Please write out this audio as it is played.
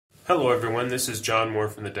Hello everyone, this is John Moore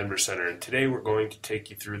from the Denver Center, and today we're going to take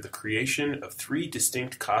you through the creation of 3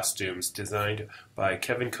 distinct costumes designed by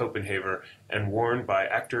Kevin Copenhaver and worn by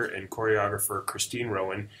actor and choreographer Christine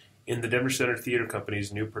Rowan in the Denver Center Theater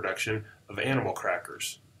Company's new production of Animal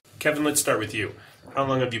Crackers. Kevin, let's start with you. How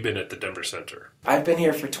long have you been at the Denver Center? I've been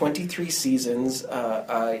here for 23 seasons.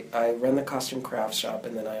 I run the costume craft shop,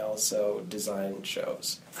 and then I also design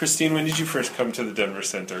shows. Christine, when did you first come to the Denver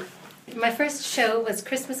Center? My first show was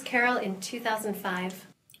Christmas Carol in 2005.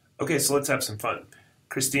 Okay, so let's have some fun.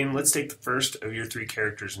 Christine, let's take the first of your 3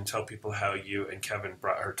 characters and tell people how you and Kevin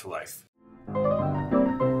brought her to life.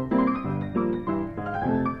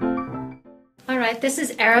 All right, this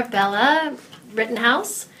is Arabella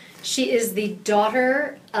Rittenhouse. She is the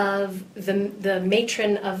daughter of the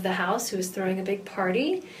matron of the house who is throwing a big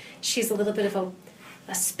party. She's a little bit of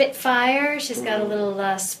a spitfire. She's got a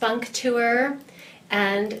little spunk to her.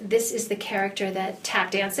 And this is the character that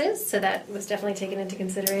tap dances, so that was definitely taken into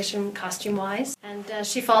consideration costume-wise. And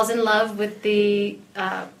she falls in love with the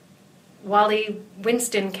Wally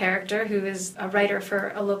Winston character, who is a writer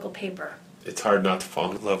for a local paper. It's hard not to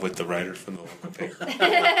fall in love with the writer from the local paper.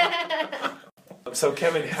 So,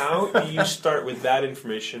 Kevin, how do you start with that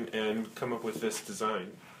information and come up with this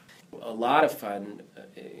design? A lot of fun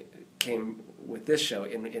came with this show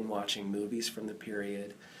in watching movies from the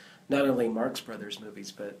period. Not only Marx Brothers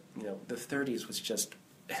movies, but the 30s was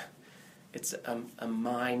just—it's a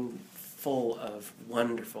mine full of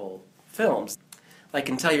wonderful films. I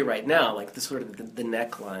can tell you right now, like the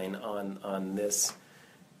neckline on this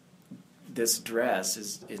dress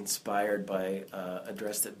is inspired by a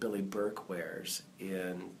dress that Billy Burke wears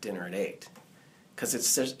in Dinner at 8, because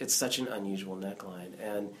it's such an unusual neckline,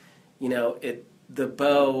 and the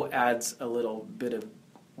bow adds a little bit of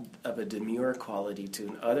a demure quality to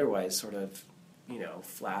an otherwise sort of,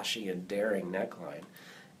 flashy and daring neckline.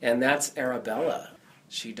 And that's Arabella.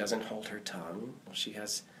 She doesn't hold her tongue. She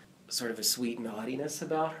has sort of a sweet naughtiness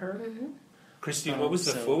about her. Mm-hmm. Christine, what was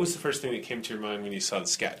the first thing that came to your mind when you saw the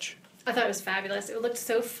sketch? I thought it was fabulous. It looked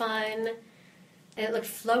so fun, and it looked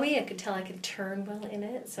flowy. I could tell I could turn well in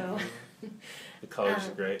it, so... The colors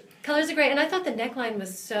are great. Colors are great, and I thought the neckline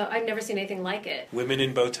was so... I've never seen anything like it. Women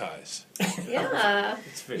in bow ties. Yeah.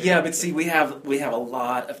 But see, we have a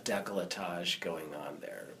lot of décolletage going on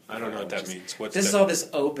there. I don't know what that means. This is all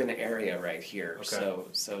this open area right here, okay.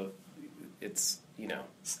 So it's,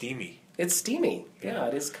 steamy. It's steamy. Yeah,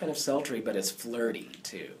 it is kind of sultry, but it's flirty,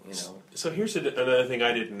 too, So here's another thing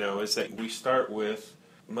I didn't know, is that we start with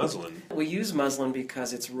muslin. We use muslin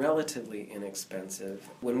because it's relatively inexpensive.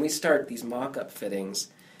 When we start these mock-up fittings,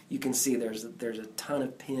 you can see there's a ton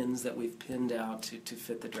of pins that we've pinned out to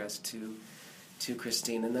fit the dress to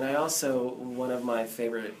Christine. And then I also, one of my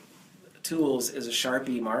favorite tools is a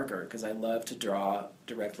Sharpie marker, because I love to draw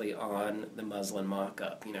directly on the muslin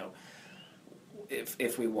mock-up.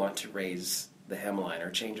 If we want to raise the hemline or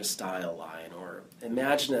change a style line, or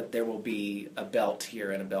imagine that there will be a belt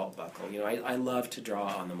here and a belt buckle. I love to draw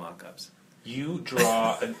on the mock-ups. You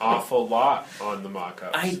draw an awful lot on the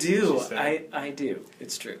mock-ups. I do. I do.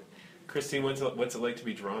 It's true. Christine, what's it like to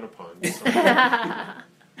be drawn upon?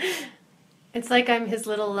 It's like I'm his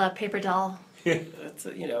little paper doll.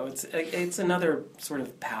 It's another sort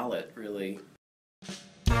of palette, really.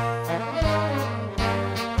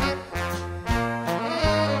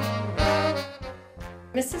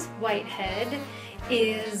 Mrs. Whitehead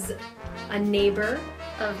is a neighbor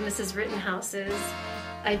of Mrs. Rittenhouse's.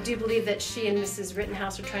 I do believe that she and Mrs.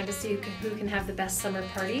 Rittenhouse are trying to see who can have the best summer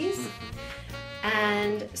parties.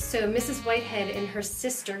 And so Mrs. Whitehead and her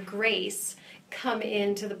sister Grace come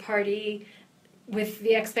into the party with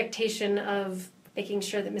the expectation of making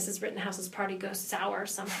sure that Mrs. Rittenhouse's party goes sour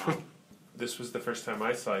somehow. This was the first time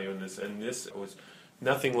I saw you in this, and this was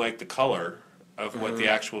nothing like the color of what the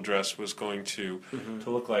actual dress was going to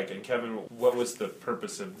look like. And Kevin, what was the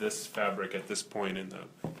purpose of this fabric at this point in the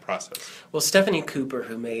process? Well, Stephanie Cooper,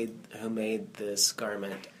 who made this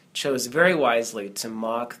garment, chose very wisely to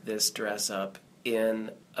mock this dress up in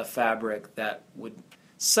a fabric that would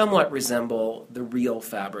somewhat resemble the real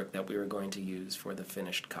fabric that we were going to use for the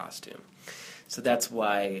finished costume. So that's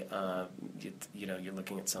why you're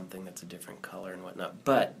looking at something that's a different color and whatnot.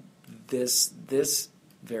 But this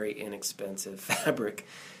very inexpensive fabric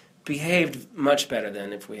behaved much better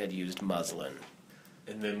than if we had used muslin.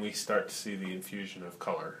 And then we start to see the infusion of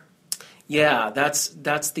color. Yeah, that's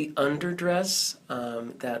the underdress,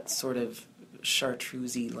 that sort of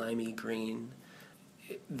chartreusey, limey green.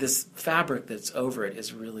 This fabric that's over it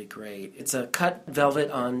is really great. It's a cut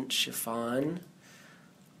velvet on chiffon.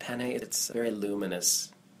 Penne, it's very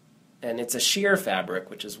luminous And it's a sheer fabric,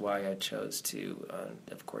 which is why I chose to,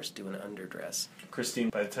 of course, do an underdress. Christine,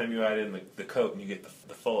 by the time you add in the coat and you get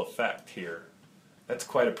the full effect here, that's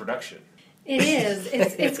quite a production. It is.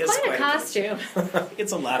 It's quite a costume.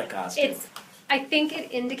 It's a lot of costume. I think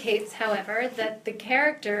it indicates, however, that the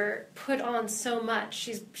character put on so much.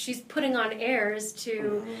 She's putting on airs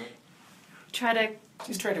to try to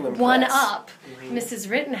She's trying to impress. one up Mrs.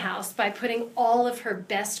 Rittenhouse by putting all of her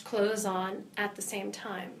best clothes on at the same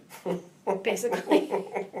time, basically.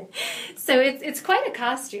 So it's quite a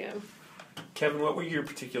costume. Kevin, what were your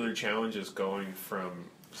particular challenges going from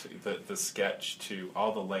the sketch to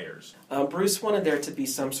all the layers? Bruce wanted there to be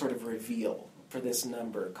some sort of reveal for this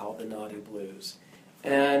number called the Naughty Blues.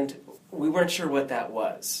 And we weren't sure what that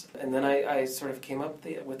was. And then I sort of came up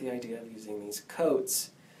with the idea of using these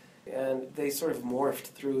coats, and they sort of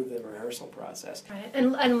morphed through the rehearsal process. Right.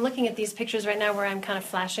 And I'm looking at these pictures right now where I'm kind of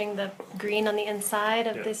flashing the green on the inside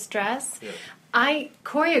of this dress. Yeah. I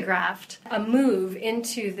choreographed a move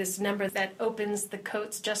into this number that opens the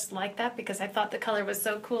coats just like that because I thought the color was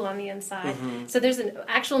so cool on the inside. So there's an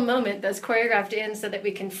actual moment that's choreographed in so that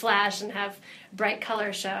we can flash and have bright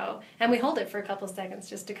color show. And we hold it for a couple seconds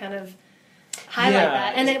just to kind of highlight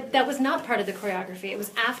that. And that was not part of the choreography. It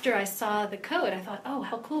was after I saw the coat. I thought, oh,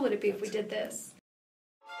 how cool would it be if we did this?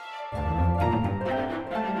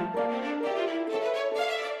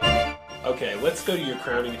 Okay, let's go to your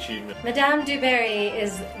crowning achievement. Madame du Barry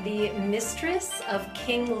is the mistress of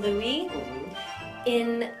King Louis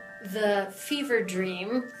in the fever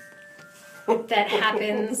dream that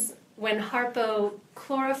happens when Harpo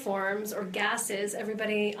chloroforms or gases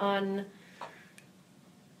everybody on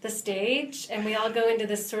the stage, and we all go into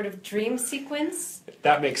this sort of dream sequence.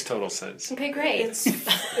 That makes total sense. Okay, great.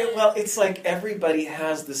 It's like everybody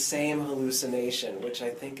has the same hallucination, which I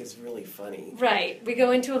think is really funny. Right. We go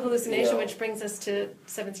into a hallucination, which brings us to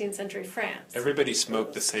 17th century France. Everybody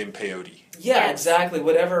smoked the same peyote. Yeah, Yes. exactly.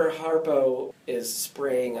 Whatever Harpo is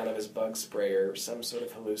spraying out of his bug sprayer, some sort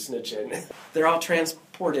of hallucinogen, they're all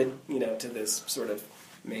transported, to this sort of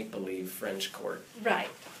make-believe French court. Right.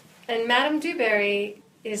 And Madame du Barry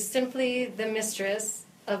is simply the mistress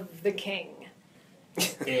of the king.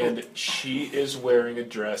 And she is wearing a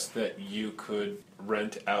dress that you could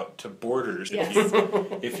rent out to boarders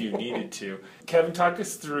if you needed to. Kevin, talk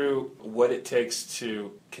us through what it takes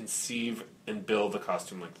to conceive and build a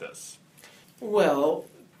costume like this. Well,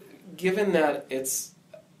 given that it's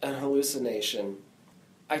a hallucination,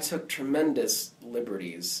 I took tremendous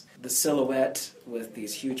liberties. The silhouette with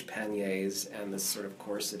these huge panniers and this sort of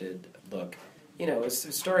corseted look, is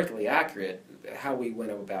historically accurate. How we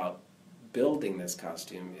went about building this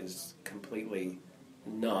costume is completely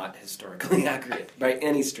not historically accurate by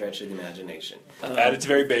any stretch of the imagination. At its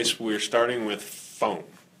very base, we're starting with foam.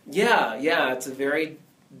 Yeah, it's a very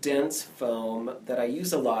dense foam that I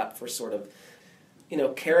use a lot for sort of,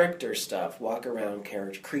 character stuff, walk around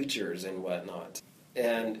creatures and whatnot.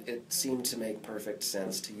 And it seemed to make perfect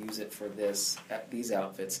sense to use it for these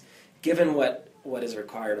outfits, given what is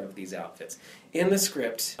required of these outfits. In the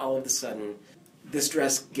script, all of a sudden, this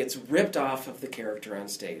dress gets ripped off of the character on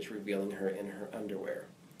stage, revealing her in her underwear.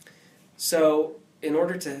 So, in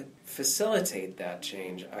order to facilitate that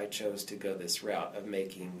change, I chose to go this route of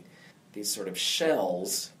making these sort of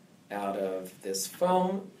shells out of this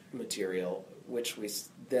foam material, which we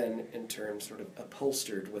then, in turn, sort of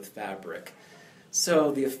upholstered with fabric.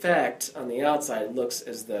 So the effect on the outside looks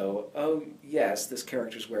as though, oh yes, this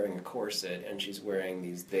character's wearing a corset and she's wearing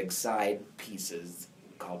these big side pieces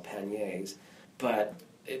called panniers, but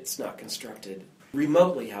it's not constructed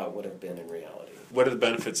remotely how it would have been in reality. What are the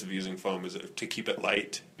benefits of using foam? Is it to keep it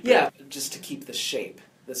light? Yeah, just to keep the shape,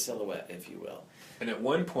 the silhouette, if you will. And at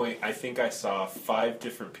one point, I think I saw 5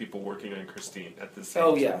 different people working on Christine at the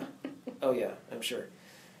same time. Oh yeah, I'm sure.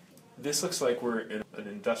 This looks like we're in an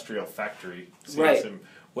industrial factory. Right.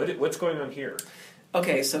 What's going on here?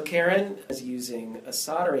 Okay, so Karen is using a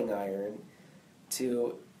soldering iron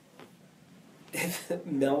to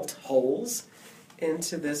melt holes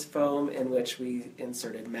into this foam in which we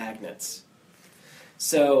inserted magnets.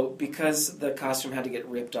 So because the costume had to get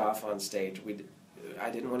ripped off on stage, I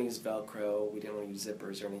didn't want to use Velcro, we didn't want to use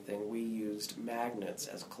zippers or anything. We used magnets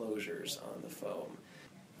as closures on the foam.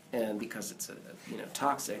 And because it's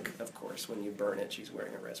toxic, of course, when you burn it, she's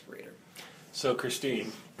wearing a respirator. So,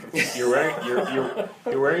 Christine, you're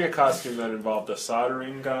wearing a costume that involved a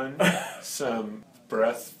soldering gun, some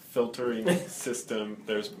breath filtering system.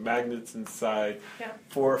 There's magnets inside.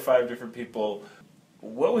 4 or 5 different people.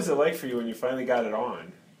 What was it like for you when you finally got it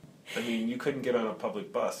on? I mean, you couldn't get on a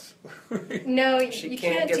public bus. No, she you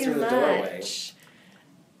can't can't get do through the much. doorway.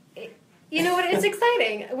 You know what? It's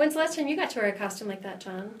exciting. When's the last time you got to wear a costume like that,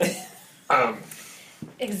 John?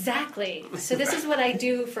 Exactly. So this is what I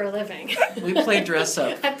do for a living. We play dress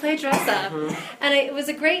up. I play dress up. And it was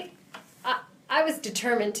a great... I was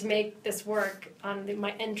determined to make this work on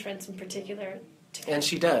my entrance in particular. And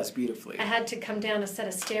she does, beautifully. I had to come down a set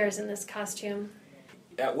of stairs in this costume.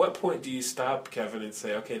 At what point do you stop, Kevin, and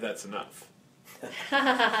say, okay, that's enough?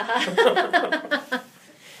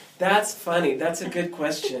 That's funny. That's a good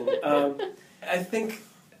question. I think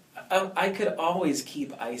I could always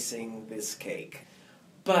keep icing this cake.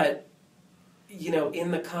 But,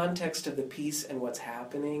 in the context of the piece and what's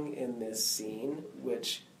happening in this scene,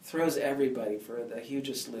 which throws everybody for the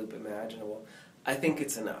hugest loop imaginable, I think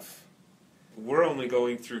it's enough. We're only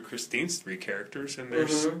going through Christine's 3 characters, and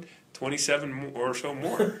there's 27 or so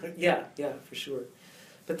more. Yeah, for sure.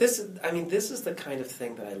 But this is the kind of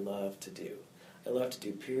thing that I love to do. I love to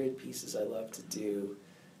do period pieces. I love to do,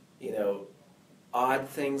 odd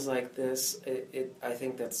things like this. I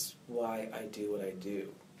think that's why I do what I do.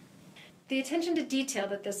 The attention to detail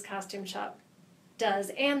that this costume shop does,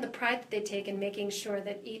 and the pride that they take in making sure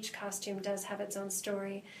that each costume does have its own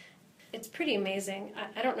story, it's pretty amazing.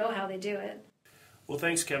 I don't know how they do it. Well,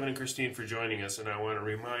 thanks, Kevin and Christine, for joining us, and I want to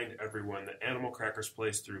remind everyone that Animal Crackers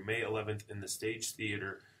plays through May 11th in the Stage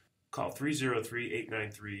Theater. Call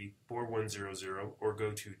 303-893-4100 or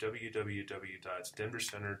go to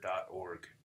www.denvercenter.org.